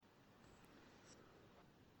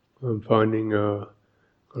I'm finding a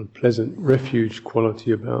kind of pleasant refuge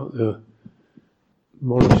quality about the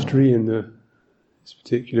monastery in this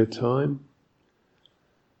particular time.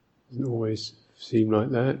 Doesn't always seem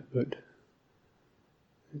like that, but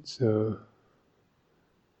it's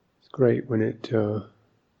great when it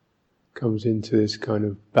comes into this kind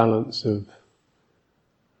of balance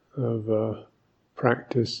of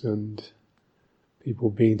practice and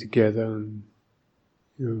people being together and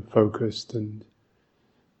focused and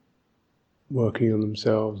working on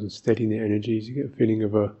themselves and steadying their energies. You get a feeling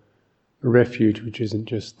of a refuge, which isn't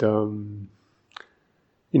just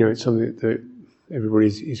it's something that everybody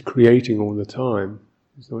is creating all the time.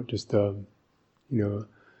 It's not just a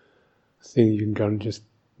thing you can kind of just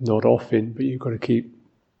nod off in, but you've got to keep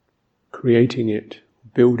creating it,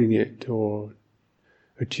 building it, or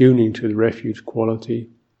attuning to the refuge quality.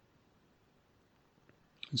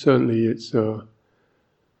 And certainly it's once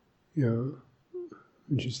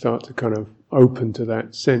you start to kind of open to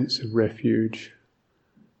that sense of refuge,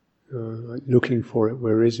 like looking for it,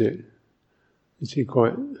 where is it? You see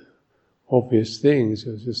quite obvious things.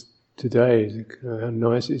 It was just today, how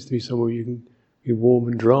nice it is to be somewhere you can be warm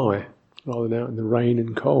and dry, rather than out in the rain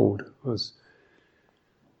and cold. I was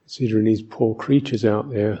considering these poor creatures out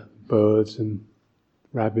there, birds and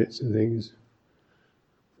rabbits and things.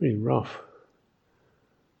 Pretty rough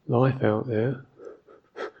life out there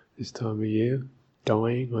this time of year.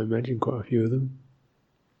 Dying, I imagine, quite a few of them.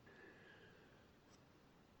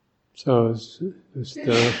 So I was just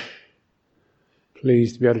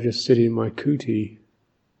pleased to be able to just sit in my kuti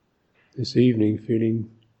this evening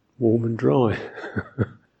feeling warm and dry,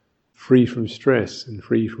 free from stress and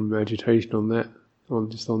free from agitation on that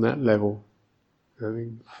level,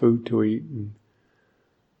 having food to eat, and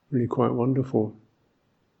really quite wonderful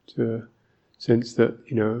to sense that,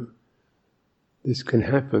 this can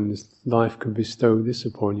happen, this life can bestow this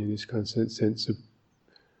upon you, this kind of sense of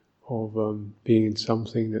being in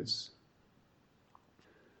something that's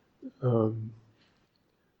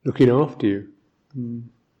looking after you,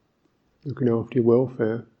 looking after your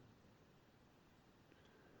welfare.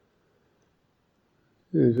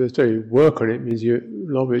 So work on it means a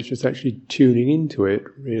lot of it's just actually tuning into it,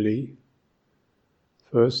 really.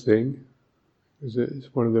 First thing, because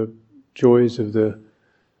it's one of the joys of the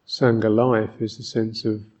Sangha life is the sense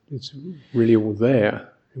of it's really all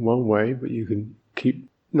there in one way, but you can keep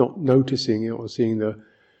not noticing it or seeing the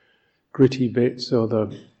gritty bits or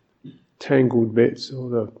the tangled bits or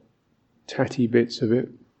the tatty bits of it.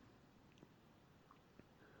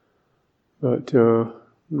 But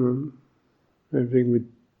everything we're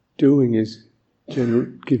doing is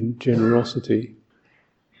giving generosity.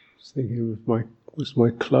 I was thinking of my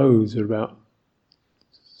clothes are about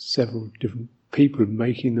several different people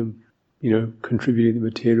making them, contributing the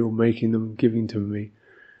material, making them, giving to me.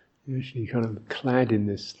 You're actually kind of clad in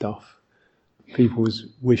this stuff. People's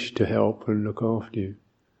wish to help and look after you.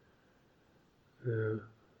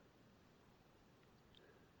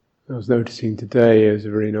 I was noticing today there's a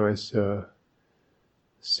very nice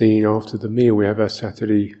scene after the meal. We have our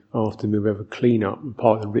Saturday afternoon, we have a clean-up, and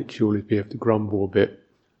part of the ritual is we have to grumble a bit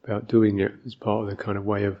about doing it as part of the kind of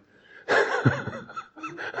way of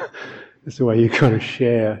it's the way you kind of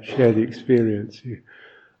share the experience.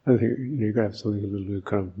 I think you've got to have something a little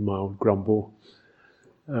kind of mild grumble.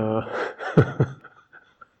 We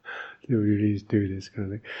do this kind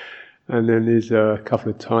of thing. And then there's a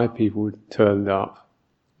couple of Thai people who turned up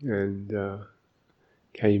and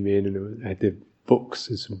came in and had their books.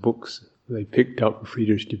 There's some books they picked up for free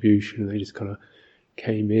distribution, and they just kind of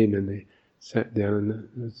came in and they sat down,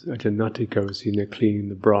 and Ajahn was in there cleaning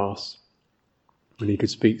the brass. And he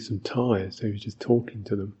could speak some Thai, so he was just talking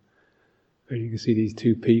to them. And you can see these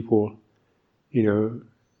two people, they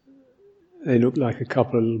looked like a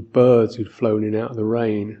couple of little birds who'd flown in out of the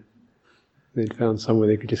rain. They'd found somewhere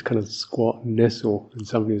they could just kind of squat and nestle, and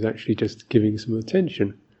somebody was actually just giving some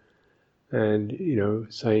attention and,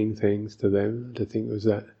 saying things to them. I think it was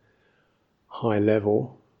that high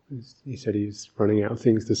level. He said he was running out of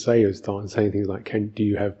things to say as time, saying things like, do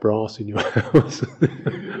you have brass in your house?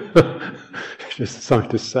 Just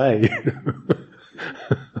something to say.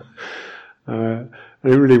 And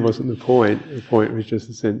it really wasn't the point. The point was just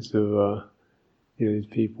a sense of, these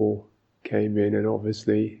people came in, and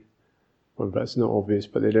obviously, well, that's not obvious,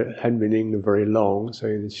 but they hadn't been in England very long, so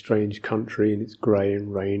in this strange country, and it's grey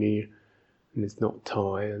and rainy, and it's not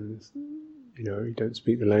Thai, and you don't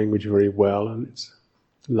speak the language very well, and it's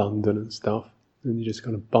London and stuff, and you just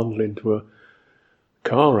kind of bundle into a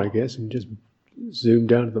car, I guess, and just zoom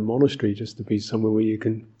down to the monastery just to be somewhere where you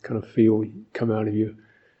can kind of feel, come out of your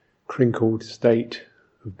crinkled state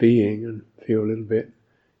of being and feel a little bit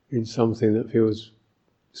in something that feels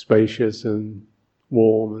spacious and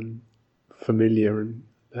warm and familiar, and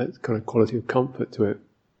that kind of quality of comfort to it.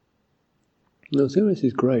 And I was thinking, this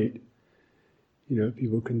is great.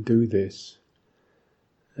 People can do this.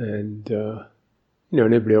 And, and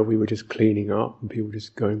everybody else, we were just cleaning up and people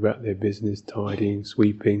just going about their business, tidying,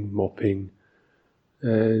 sweeping, mopping.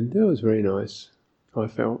 And that was very nice, I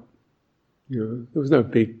felt. There was no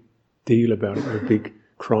big deal about it, no big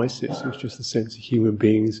crisis. It was just the sense of human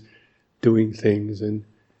beings doing things and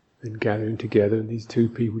gathering together, and these two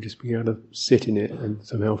people just being able to sit in it and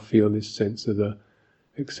somehow feel this sense of the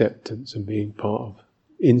acceptance and being part of,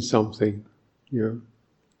 in something, that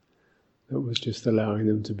was just allowing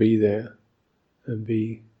them to be there and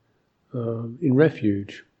be in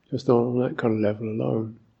refuge, just on that kind of level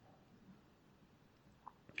alone.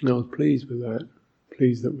 And I was pleased with that,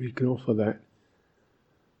 pleased that we can offer that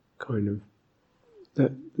kind of,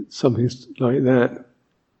 that something like that.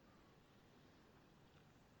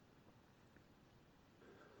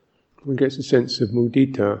 One gets a sense of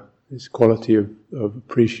mudita, this quality of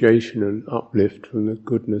appreciation and uplift from the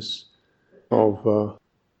goodness of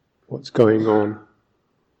what's going on,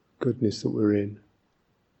 goodness that we're in.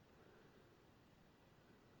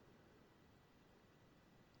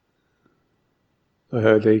 I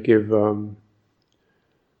heard they give,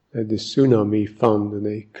 they had this tsunami fund, and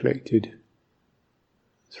they collected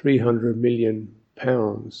 £300 million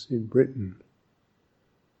in Britain.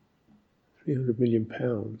 £300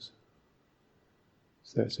 million.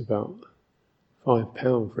 So that's about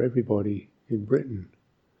 £5 for everybody in Britain.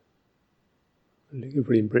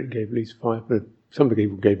 Everybody in Britain gave at least £5, but some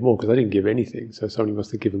people gave more because I didn't give anything, so somebody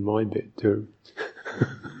must have given my bit too.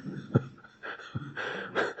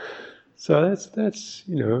 So that's it's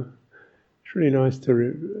really nice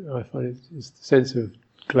to. I find it's the sense of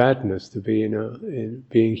gladness to be in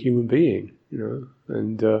being a human being,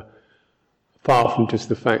 and far from just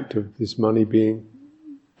the fact of this money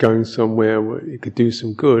going somewhere where it could do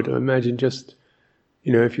some good. I imagine just,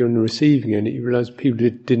 if you're on the receiving end, you realise people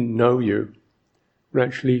didn't know you, were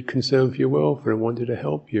actually concerned for your welfare and wanted to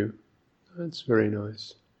help you. That's very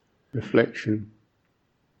nice reflection.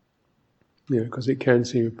 Because it can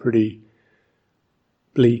seem a pretty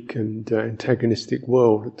bleak and antagonistic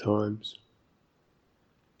world at times.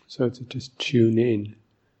 So to just tune in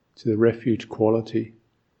to the refuge quality.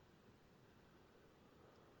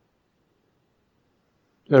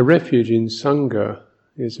 A refuge in Sangha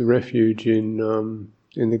is a refuge in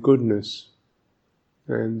the goodness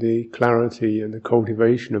and the clarity and the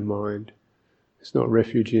cultivation of mind. It's not a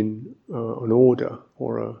refuge in an order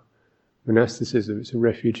or a monasticism. It's a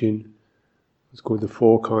refuge in what's called the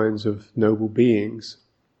 4 kinds of noble beings.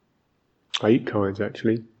 8 kinds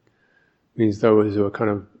actually. It means those who are kind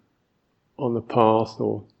of on the path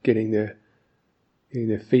or getting their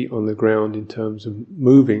feet on the ground in terms of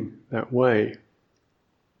moving that way.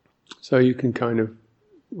 So you can kind of,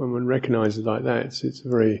 when one recognises it like that, it's a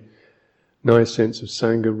very nice sense of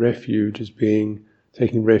Sangha refuge as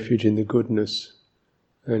taking refuge in the goodness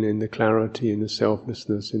and in the clarity, in the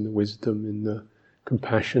selflessness, in the wisdom, in the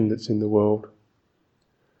compassion that's in the world.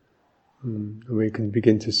 And we can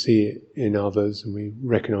begin to see it in others, and we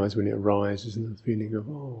recognise when it arises, and the feeling of,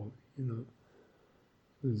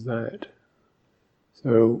 there's that.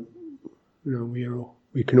 So,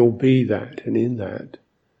 we can all be that and in that.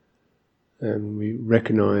 And when we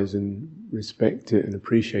recognise and respect it and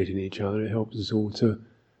appreciate in each other, it helps us all to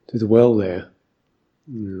dwell there.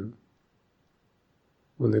 One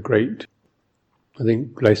of the great, I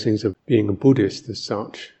think, blessings of being a Buddhist as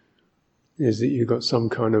such is that you've got some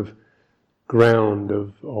kind of ground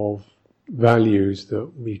of values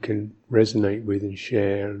that we can resonate with and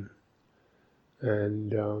share,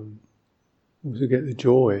 and also get the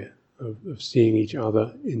joy of seeing each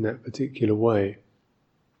other in that particular way.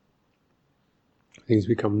 Things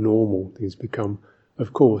become normal, things become,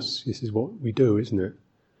 of course, this is what we do, isn't it?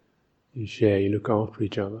 You share, you look after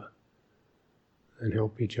each other and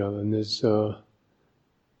help each other, and there's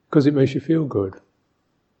because it makes you feel good.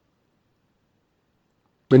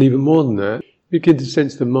 And even more than that, you begin to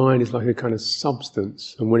sense the mind is like a kind of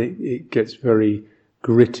substance, and when it gets very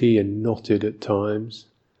gritty and knotted at times,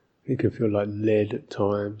 it can feel like lead at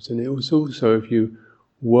times, and it was also, if you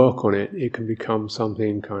work on it, it can become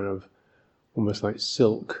something kind of almost like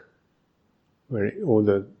silk, where all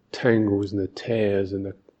the tangles and the tears and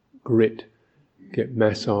the grit get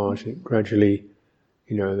massaged, it gradually,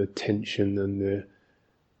 the tension and the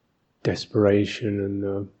desperation and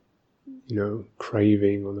the,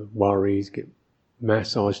 craving or the worries get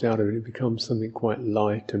massaged out of it. It becomes something quite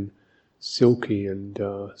light and silky and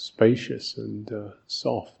spacious and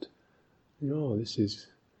soft. This is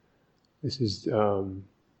This is,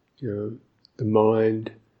 the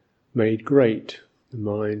mind made great, the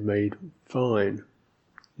mind made fine.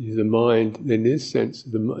 The mind, in this sense,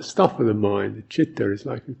 the stuff of the mind, the citta, is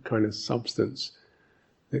like a kind of substance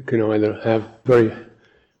that can either have very,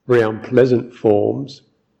 very unpleasant forms,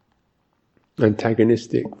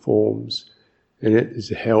 antagonistic forms in it. There's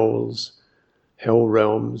hell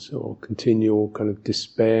realms, or continual kind of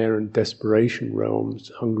despair and desperation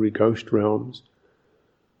realms, hungry ghost realms,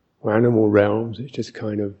 or animal realms. It's just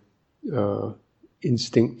kind of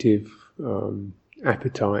instinctive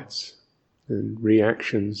appetites and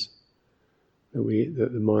reactions that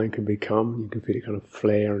the mind can become. You can feel it kind of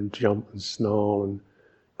flare and jump and snarl and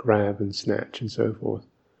grab and snatch and so forth.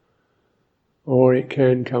 Or it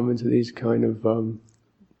can come into these kind of,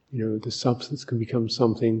 the substance can become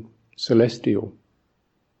something celestial,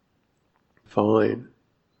 fine,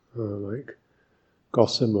 like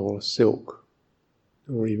gossamer or silk,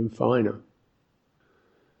 or even finer.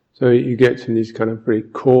 So you get from these kind of very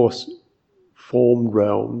coarse formed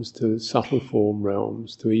realms to subtle form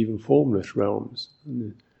realms to even formless realms.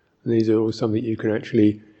 And these are all something you can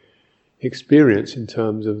actually experience in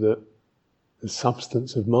terms of the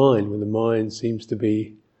substance of mind, when the mind seems to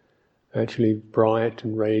be actually bright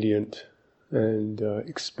and radiant and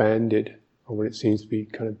expanded, or when it seems to be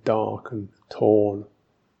kind of dark and torn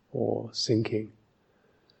or sinking.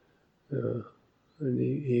 And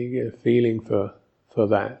you get a feeling for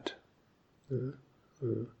that.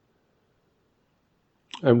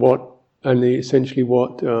 Essentially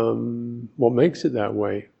what makes it that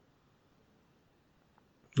way?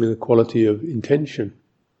 The quality of intention,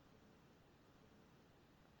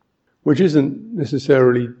 which isn't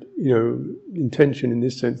necessarily, intention in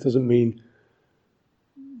this sense doesn't mean,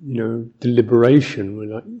 deliberation.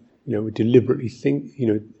 We deliberately think.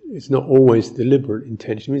 It's not always deliberate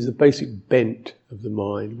intention. It means the basic bent of the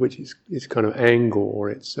mind, which is its kind of angle or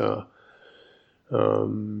its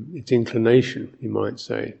inclination, you might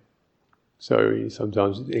say. So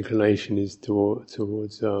sometimes the inclination is towards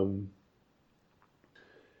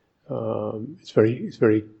it's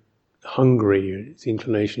very hungry. Its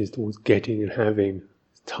inclination is towards getting and having.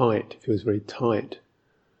 It's tight. It feels very tight.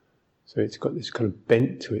 So it's got this kind of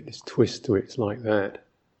bent to it, this twist to it. It's like that.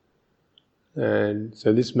 And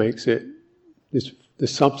so this makes it, the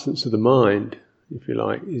substance of the mind, if you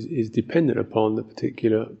like, is dependent upon the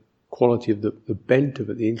particular quality of the bent of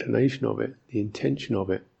it, the inclination of it, the intention of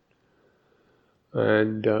it.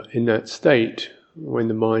 And in that state, when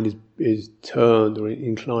the mind is turned or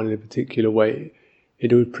inclined in a particular way,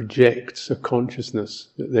 it would project a consciousness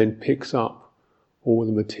that then picks up all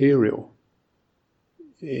the material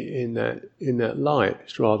in that light.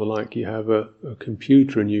 It's rather like you have a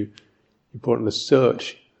computer and you put on a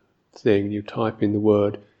search thing, you type in the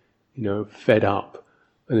word, fed up,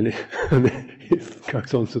 and then it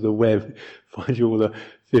goes onto the web, finds you all the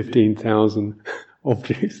 15,000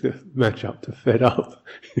 objects that match up to fed up.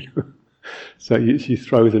 So you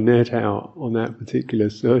throw the net out on that particular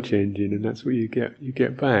search engine, and that's what you get. You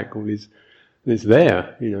get back all these, and it's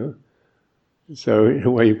there, So in a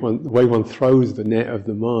way, the way one throws the net of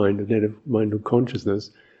the mind, the net of mind of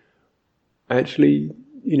consciousness, actually,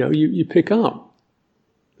 you pick up.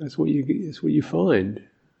 That's what you find.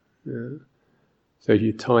 So if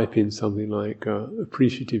you type in something like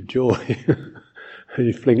appreciative joy, and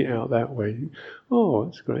you fling it out that way, oh,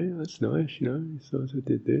 that's great, that's nice, so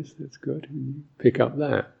did this, that's good, and you pick up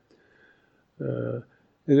that. And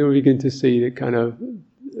then we begin to see that kind of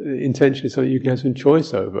intention is something you can have some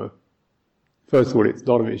choice over. First of all, a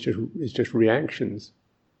lot of it is just reactions.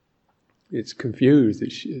 It's confused,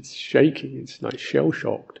 it's shaking, it's like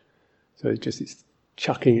shell-shocked. So it's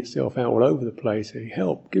chucking itself out all over the place, saying,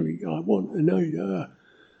 help, give me, I want to know.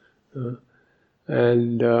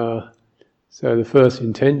 So the first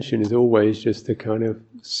intention is always just to kind of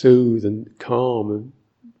soothe and calm and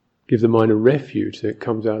give the mind a refuge so it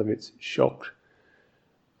comes out of its shocked,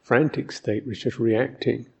 frantic state, which is just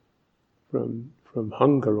reacting from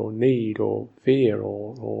hunger or need or fear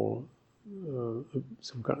or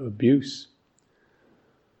some kind of abuse.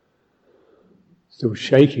 Still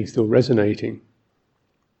shaking, still resonating.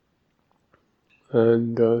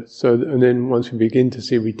 And then once we begin to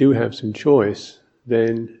see we do have some choice,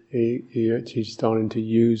 then you're actually starting to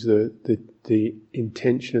use the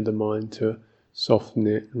intention of the mind to soften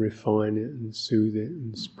it and refine it and soothe it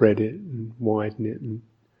and spread it and widen it. And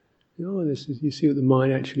you see what the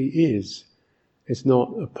mind actually is. It's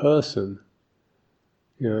not a person.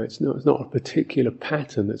 It's not a particular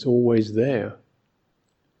pattern that's always there.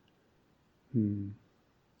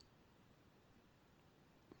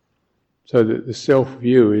 So that the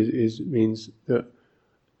self-view means that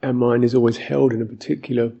our mind is always held in a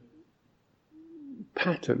particular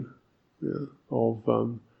pattern,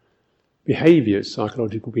 of behaviors,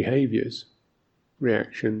 psychological behaviors,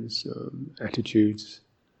 reactions, attitudes.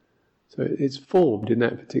 So it's formed in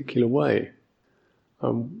that particular way.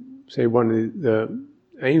 Say one of the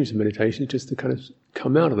aims of meditation is just to kind of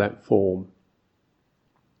come out of that form.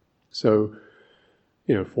 So,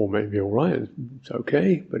 form may be all right, it's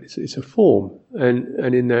okay, but it's a form,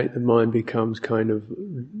 and in that the mind becomes kind of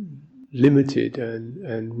limited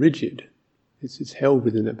and rigid. It's held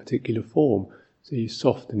within that particular form. So you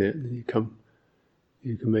soften it, and you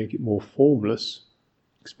can make it more formless,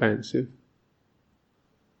 expansive.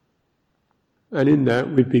 And in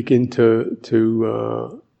that we begin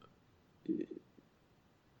to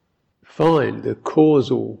find the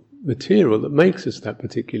causal material that makes us that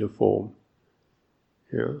particular form.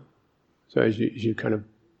 So as you kind of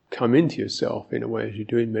come into yourself in a way as you're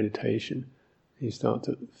doing meditation, you start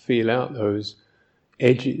to feel out those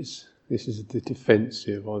edges. This is the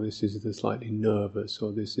defensive, or this is the slightly nervous,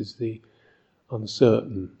 or this is the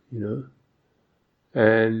uncertain,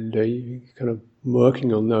 And you kind of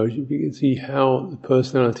working on those, you begin to see how the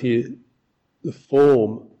personality, the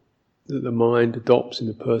form that the mind adopts in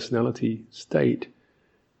the personality state,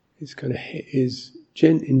 is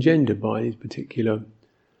engendered by these particular,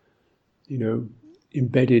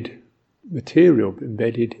 embedded material,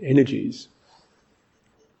 embedded energies,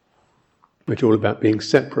 which are all about being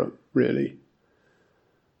separate, really.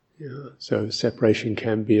 So separation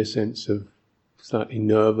can be a sense of slightly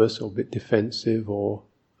nervous or a bit defensive, or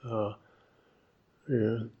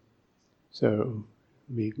so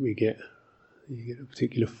you get a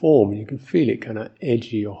particular form, and you can feel it kind of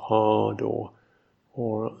edgy or hard, or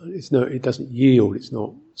it doesn't yield, it's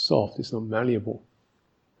not soft, it's not malleable.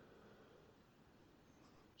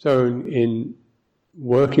 So in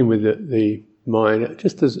working with the mind,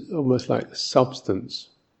 just as almost like a substance,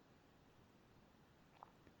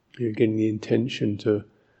 you're getting the intentionality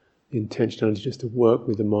just to work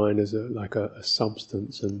with the mind as a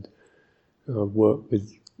substance, and work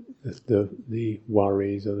with the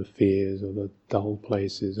worries or the fears or the dull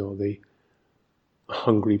places or the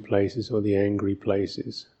hungry places or the angry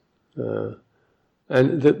places.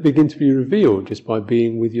 And that begin to be revealed just by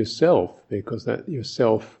being with yourself, because that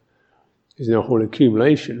yourself is a whole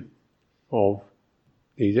accumulation of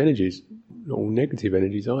these energies, not all negative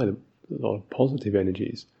energies either, a lot of positive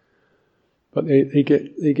energies. But they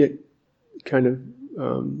get kind of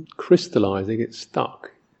crystallized, they get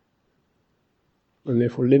stuck, and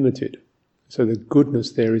therefore limited. So the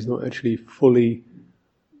goodness there is not actually fully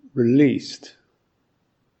released.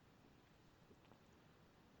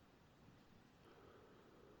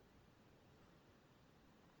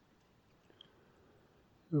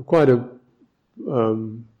 Quite a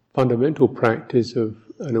fundamental practice of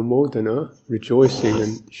anumodana, rejoicing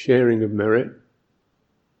and sharing of merit,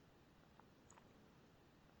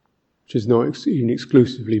 which is not even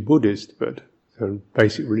exclusively Buddhist, but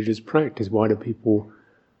basic religious practice. Why do people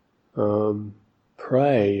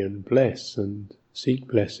pray and bless and seek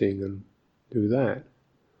blessing and do that?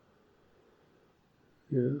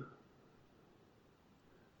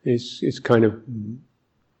 It's kind of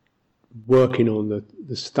working on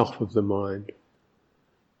the stuff of the mind.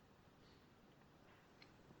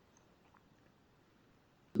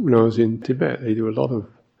 When I was in Tibet, they do a lot of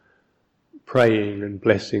praying and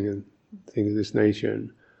blessing and things of this nature,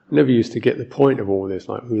 and I never used to get the point of all this,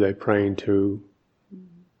 like who they're praying to.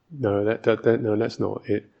 No, no, that's not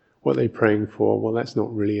it. What they're praying for, well, that's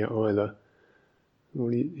not really it either.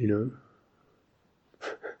 Well,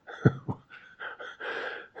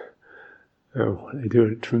 Oh, they do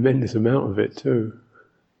a tremendous amount of it too.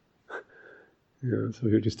 So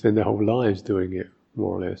people just spend their whole lives doing it,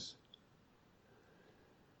 more or less.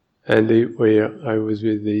 And I was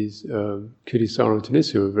with these Kudisaro and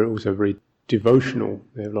Tanissu, who are also very devotional.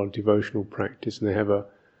 They have a lot of devotional practice, and they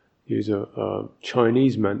use a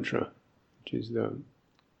Chinese mantra, which is the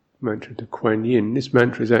mantra to Kuan Yin. This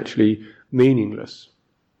mantra is actually meaningless,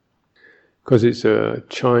 because it's a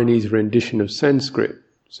Chinese rendition of Sanskrit.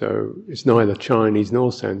 So it's neither Chinese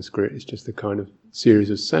nor Sanskrit, it's just a kind of series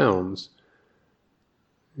of sounds.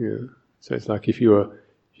 So it's like if you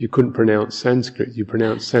couldn't pronounce Sanskrit, you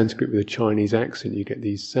pronounce Sanskrit with a Chinese accent, you get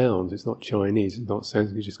these sounds. It's not Chinese, it's not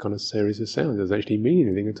Sanskrit, it's just kind of series of sounds. It doesn't actually mean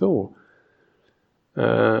anything at all.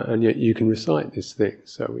 And yet you can recite this thing.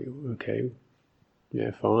 So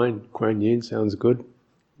fine, Kuan Yin sounds good,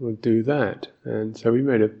 we'll do that. And so we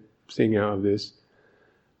made a thing out of this.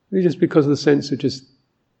 Just because of the sense of just,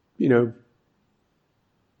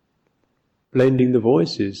 blending the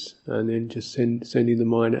voices, and then just sending the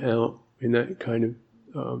mind out in that kind of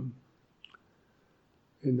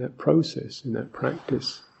process, in that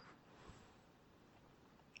practice.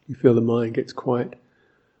 You feel the mind gets quite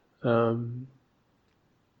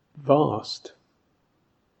vast.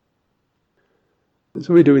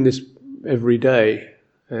 So we're doing this every day,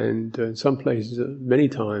 and in some places, many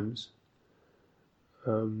times.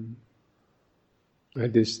 I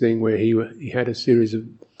had this thing where he had a series of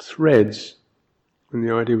threads, and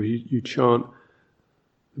the idea was you chant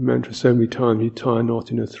the mantra so many times, you tie a knot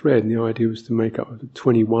in a thread, and the idea was to make up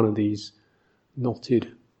 21 of these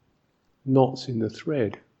knotted knots in the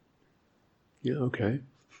thread. Yeah, okay.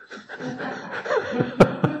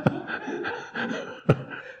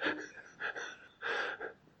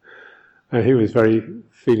 And he was very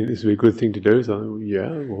feeling this would be a good thing to do, so I thought, yeah,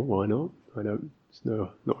 well, why not? It's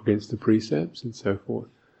not against the precepts and so forth.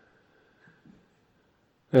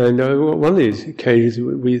 And one of these occasions,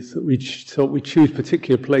 we thought we'd choose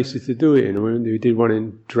particular places to do it in. We did one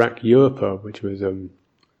in Drakyurpa, which was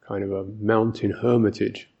kind of a mountain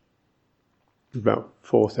hermitage, about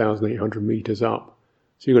 4,800 meters up.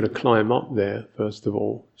 So you've got to climb up there, first of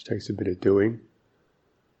all, which takes a bit of doing.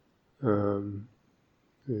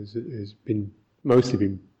 It's mostly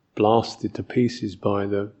been blasted to pieces by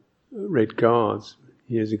the Red Guards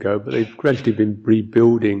years ago, but they've gradually been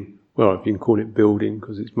rebuilding. Well, if you can call it building,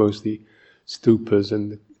 because it's mostly stupas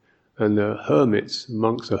and the hermits,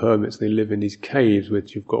 monks are hermits. They live in these caves,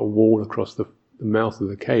 which you've got a wall across the mouth of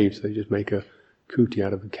the cave. So they just make a kuti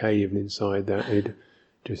out of a cave, and inside that they'd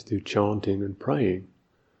just do chanting and praying.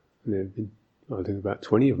 And there've been, I think, about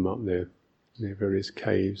 20 of them up there in their various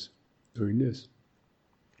caves doing this.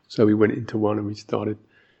 So we went into one and we started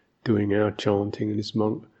doing our chanting, and this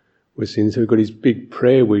monk was in. So we've got his big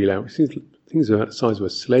prayer wheel out. Things about the size of a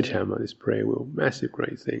sledgehammer, this prayer wheel, massive,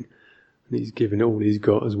 great thing. And he's given all he's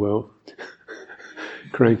got as well,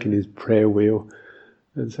 cranking his prayer wheel.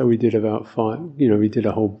 And so we did about 5, we did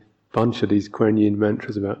a whole bunch of these Kuan Yin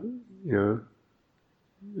mantras about, and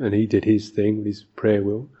he did his thing with his prayer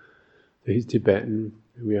wheel. So he's Tibetan,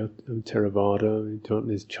 we have Theravada, we taught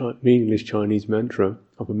this meaningless Chinese mantra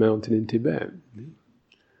up a mountain in Tibet.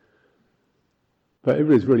 But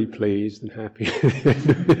everybody's really pleased and happy.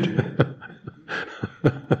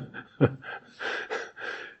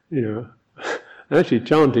 Actually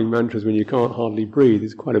chanting mantras when you can't hardly breathe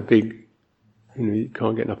is quite a big, you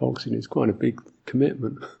can't get enough oxygen, it's quite a big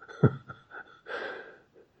commitment.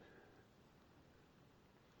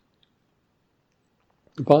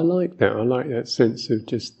 But I like that sense of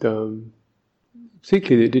just,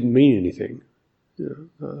 particularly that it didn't mean anything.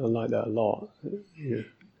 I like that a lot. It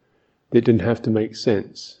didn't have to make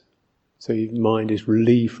sense. So your mind is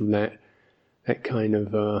relieved from that kind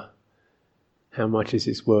of, how much is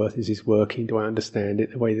this worth? Is this working? Do I understand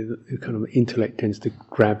it? The way that the kind of intellect tends to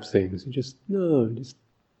grab things. And just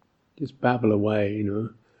babble away,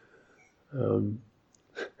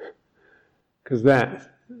 Because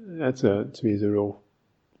that's to me is a real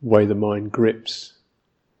way the mind grips.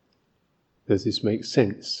 Does this make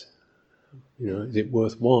sense? Is it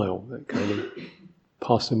worthwhile? That kind of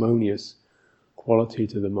parsimonious quality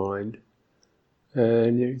to the mind.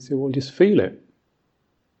 And you say, well, just feel it.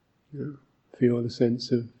 Feel the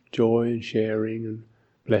sense of joy and sharing and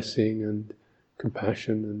blessing and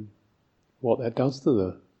compassion and what that does to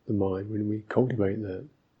the mind when we cultivate that.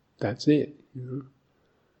 That's it.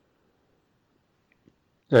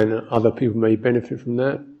 And other people may benefit from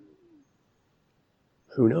that.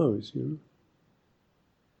 Who knows?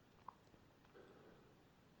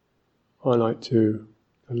 I like to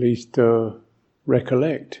at least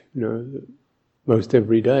recollect, that most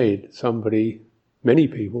every day many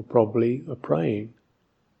people probably are praying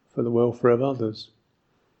for the welfare of others.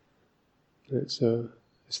 It's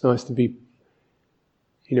nice to be,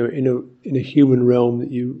 in a human realm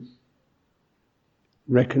that you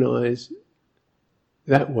recognise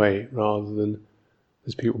that way, rather than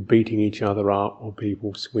there's people beating each other up, or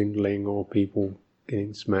people swindling, or people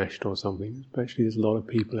getting smashed or something. Especially there's a lot of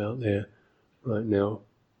people out there right now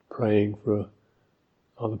praying for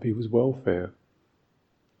other people's welfare.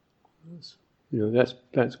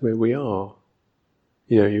 That's where we are.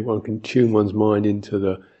 One can tune one's mind into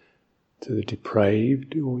the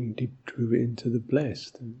depraved, or you can move it into the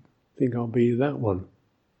blessed, and think I'll be that one.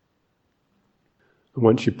 And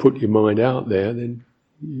once you put your mind out there, then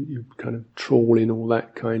you kind of trawl in all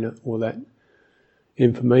that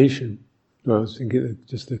information. I was thinking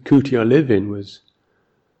just the kuti I live in was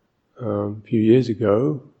a few years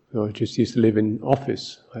ago. I just used to live in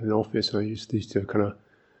office. I had an office, and I used to kind of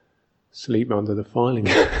sleep under the filing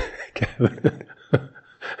cabinet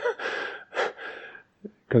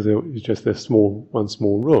because it was just one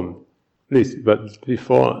small room. At least, but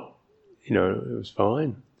before, it was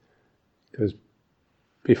fine. Because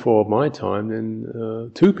before my time,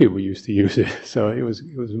 then 2 people used to use it. So it was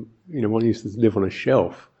one used to live on a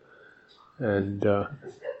shelf, and the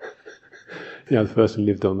other person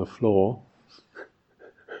lived on the floor.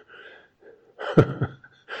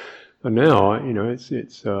 And now,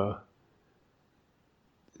 it's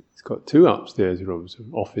got 2 upstairs rooms, an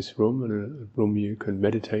office room and a room you can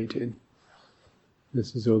meditate in.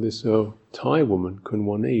 This is all this Thai woman,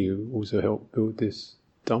 Kunwani, who also helped build this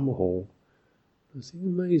Dhamma hall. It's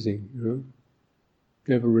amazing,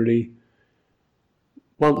 Never really,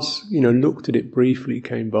 once, looked at it briefly,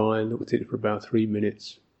 came by and looked at it for about 3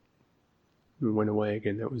 minutes and went away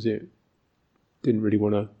again, that was it. Didn't really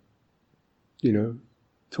want to,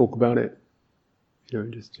 talk about it.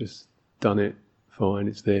 Just done it, fine,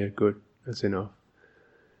 it's there, good, that's enough.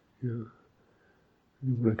 Didn't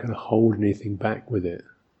want to kind of hold anything back with it.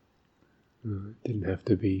 It didn't have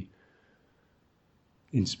to be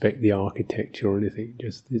inspect the architecture or anything,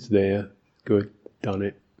 just it's there, good, done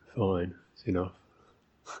it, fine, it's enough.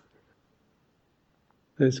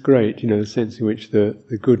 That's great, the sense in which the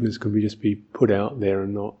goodness can just be put out there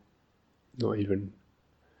and not even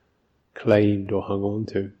claimed or hung on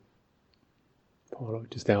to.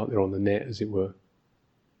 Just out there on the net, as it were.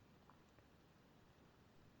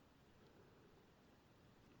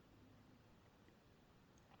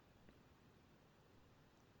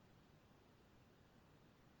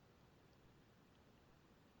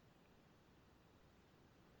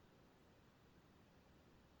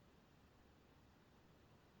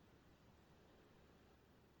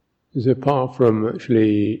 Because apart from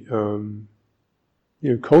actually,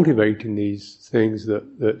 cultivating these things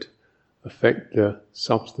that affect the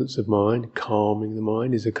substance of mind, calming the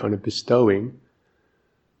mind, is a kind of bestowing.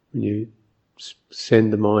 When you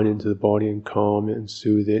send the mind into the body and calm it and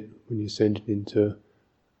soothe it, when you send it into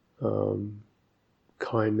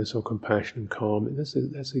kindness or compassion and calm it,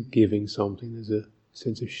 that's a giving something. There's a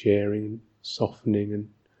sense of sharing and softening and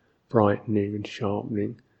brightening and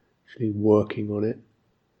sharpening, actually working on it.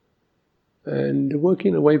 And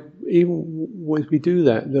working in a way, even as we do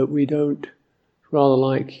that we don't, rather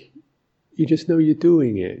like, you just know you're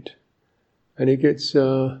doing it. And it gets,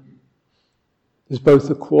 there's both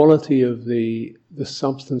the quality of the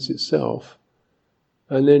substance itself,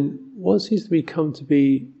 and then what seems to become to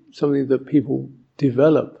be something that people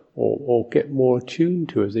develop or get more attuned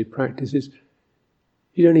to as they practice is,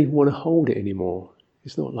 you don't even want to hold it anymore.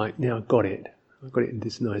 It's not like, now I've got it in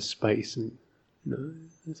this nice space, and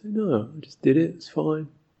I say, no, I just did it, it's fine,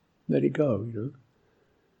 let it go,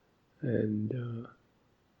 And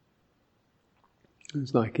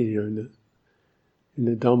it's like, in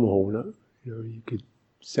the Dhamma hall, you could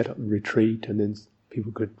set up a retreat and then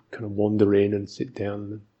people could kind of wander in and sit down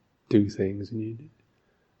and do things, and you'd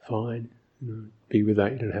fine, be with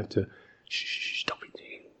that. You don't have to, stop it,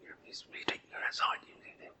 you're outside,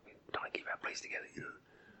 don't keep our place together,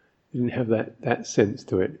 You didn't have that sense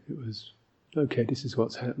to it. It was, okay, this is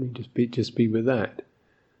what's happening, just be with that.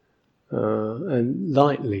 And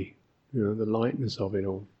lightly, the lightness of it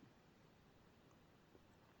all.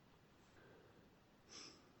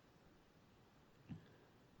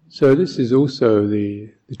 So this is also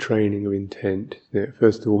the training of intent.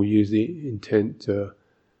 First of all, use the intent to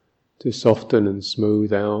soften and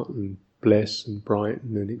smooth out and bless and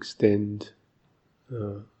brighten and extend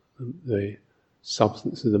the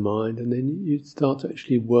substance of the mind, and then you start to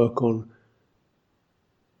actually work on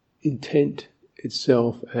intent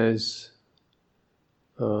itself as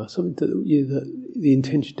something that the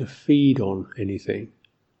intention to feed on anything,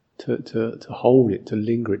 to hold it, to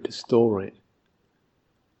linger it, to store it.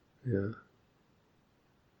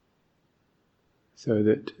 So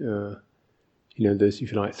that there's,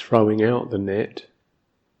 if you like, throwing out the net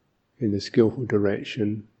in the skillful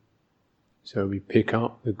direction. So we pick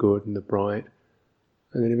up the good and the bright,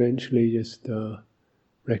 and then eventually just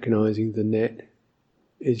recognizing the net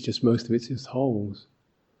is just, most of it's just holes.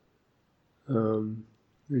 And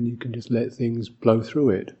you can just let things blow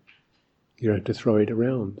through it. You don't have to throw it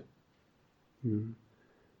around.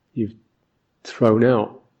 You've thrown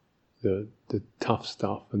out the tough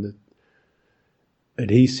stuff and the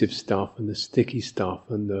adhesive stuff and the sticky stuff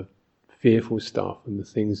and the fearful stuff and the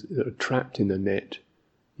things that are trapped in the net.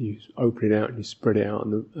 You open it out and you spread it out,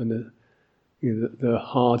 and the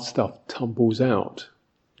hard stuff tumbles out.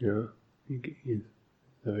 It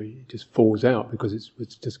just falls out because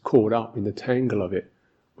it's just caught up in the tangle of it.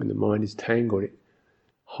 When the mind is tangled, it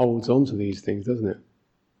holds on to these things, doesn't it?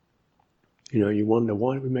 You wonder,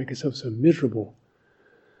 why do we make ourselves so miserable?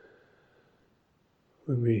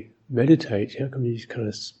 When we meditate, how come you just kind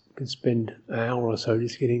of can spend an hour or so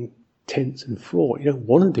just getting tense and fraught. You don't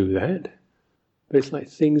want to do that. But it's like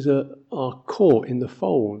things are caught in the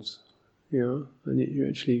folds, and you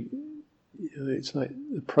actually, it's like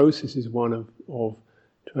the process is one of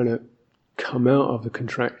trying to come out of the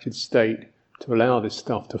contracted state to allow this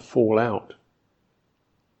stuff to fall out,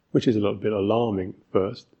 which is a little bit alarming at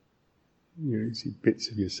first. You see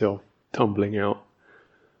bits of yourself tumbling out.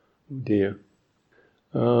 Oh dear.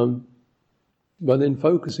 But then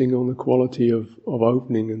focusing on the quality of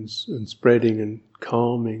opening and spreading and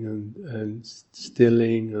calming and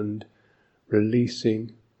stilling and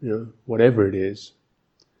releasing, whatever it is.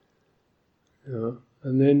 And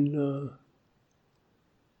then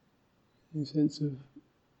a sense of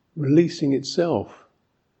releasing itself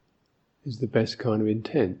is the best kind of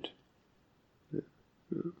intent.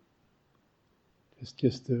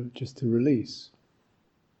 Just to release.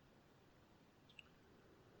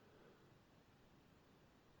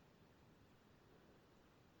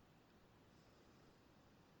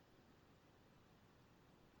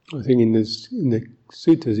 I think in the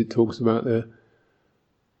suttas it talks about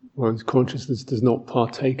one's consciousness does not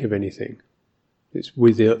partake of anything. It's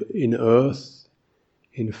in earth,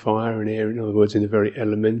 in fire and air, in other words, in the very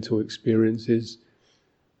elemental experiences,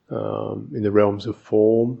 in the realms of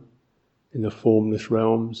form, in the formless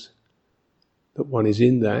realms, that one is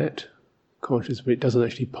in that conscious, but it doesn't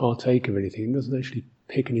actually partake of anything, it doesn't actually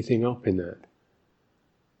pick anything up in that.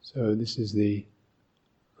 So this is the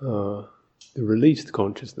released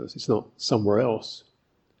consciousness. It's not somewhere else,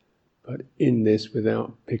 but in this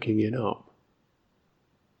without picking it up.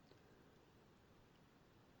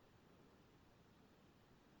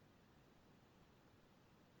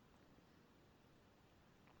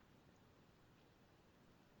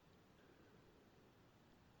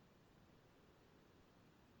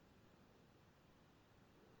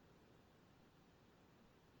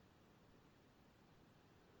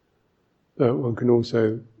 But one can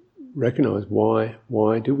also recognize why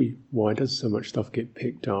does so much stuff get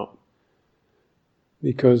picked up?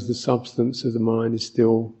 Because the substance of the mind is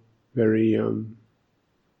still very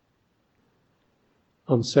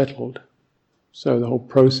unsettled. So the whole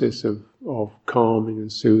process of calming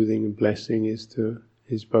and soothing and blessing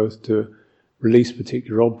is both to release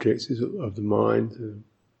particular objects of the mind, the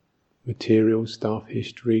material stuff,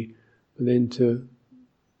 history, and then to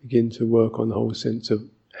begin to work on the whole sense of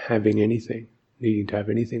having anything, needing to have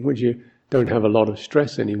anything. Once you don't have a lot of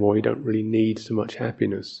stress anymore, you don't really need so much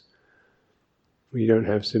happiness. You don't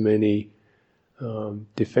have so many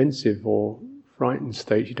defensive or frightened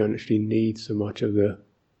states, you don't actually need so much of the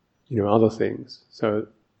other things. So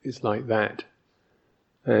it's like that.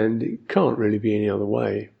 And it can't really be any other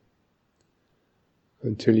way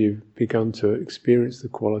until you've begun to experience the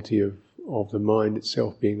quality of the mind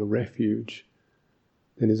itself being a refuge.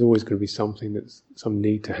 Then there's always going to be something that's some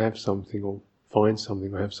need to have something or find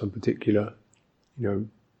something or have some particular,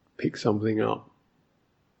 pick something up.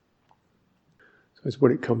 So it's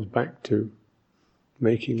what it comes back to,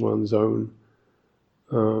 making one's own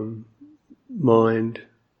mind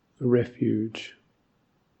a refuge.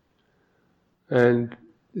 And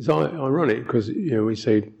it's ironic because we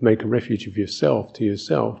say make a refuge of yourself to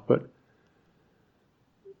yourself, but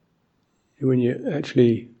when you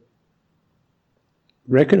actually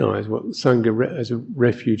recognize what Sangha as a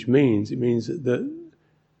refuge means, it means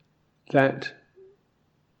that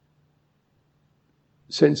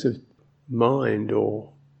sense of mind or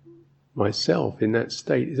myself in that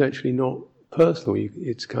state is actually not personal.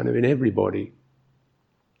 It's kind of in everybody.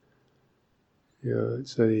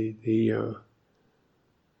 So the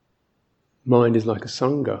mind is like a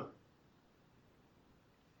Sangha.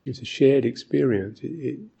 It's a shared experience.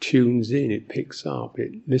 It tunes in, it picks up,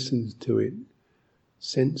 it listens to it,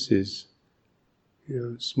 senses,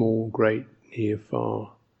 small, great, near,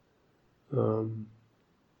 far.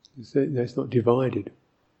 That's not divided.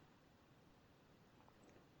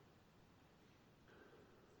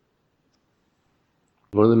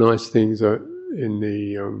 One of the nice things in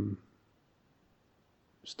the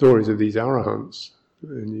stories of these arahants,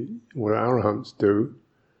 and what arahants do,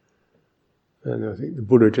 and I think the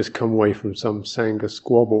Buddha had just come away from some Sangha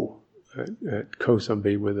squabble at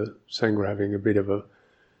Kosambi, with the Sangha having a bit of a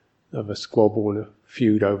squabble and a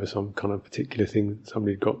feud over some kind of particular thing that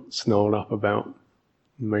somebody got snarled up about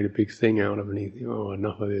and made a big thing out of, and he thought, oh,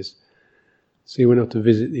 enough of this. So he went up to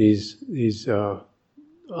visit these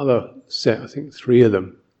other set, I think 3 of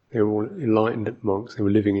them. They were all enlightened monks. They were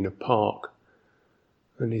living in a park.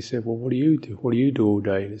 And he said, well, what do you do? What do you do all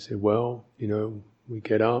day? And he said, well, we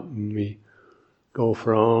get up and we go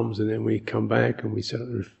for alms, and then we come back and we set up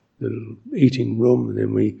the little eating room, and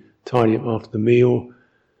then we tidy up after the meal,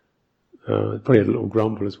 Probably had a little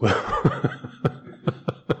grumble as well,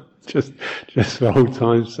 just for old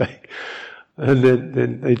time's sake. And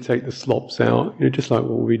then they take the slops out, just like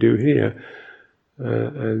what we do here,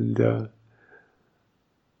 and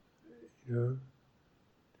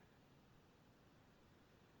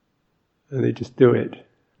they just do it.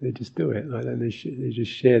 They just do it like that. And they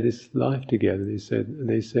just share this life together. He says,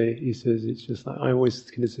 it's just like, I always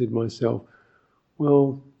considered myself,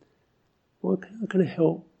 well, how can I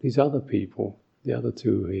help these other people, the other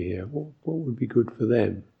two who are here? What would be good for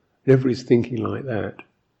them? And everybody's thinking like that.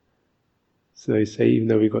 So they say, even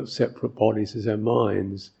though we've got separate bodies as our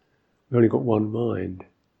minds, we've only got one mind.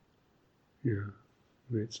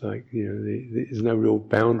 It's like, there's no real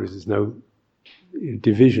boundaries, there's no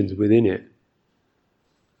divisions within it.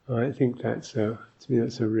 I think to me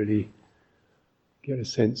that's a really, get a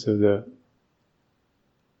sense of the,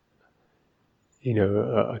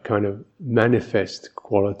 a kind of manifest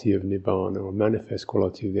quality of Nibbana, or manifest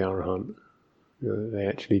quality of the Arahant. They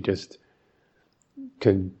actually just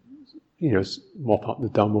can, mop up the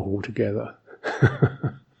Dhamma altogether.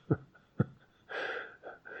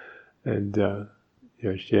 And,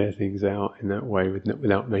 share things out in that way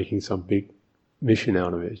without making some big mission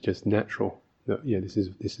out of it. It's just natural. That, this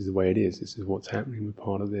is the way it is. This is what's happening. We're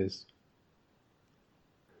part of this.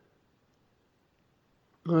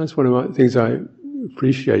 That's one of the things I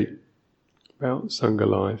appreciate about Sangha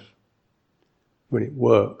life when it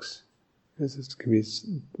works. There's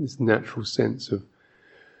this natural sense of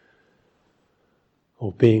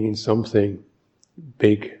being in something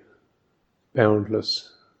big,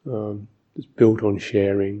 boundless, that's built on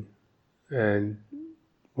sharing. And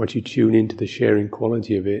once you tune into the sharing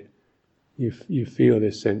quality of it, you feel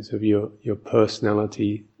this sense of your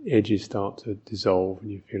personality edges start to dissolve,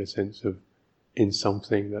 and you feel a sense of in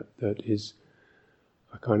something that is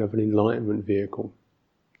a kind of an enlightenment vehicle,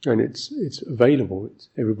 and it's available.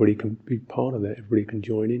 Everybody can be part of that. Everybody can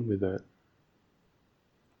join in with that.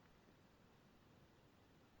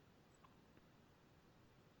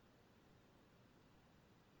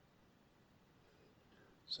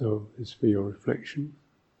 So it's for your reflection.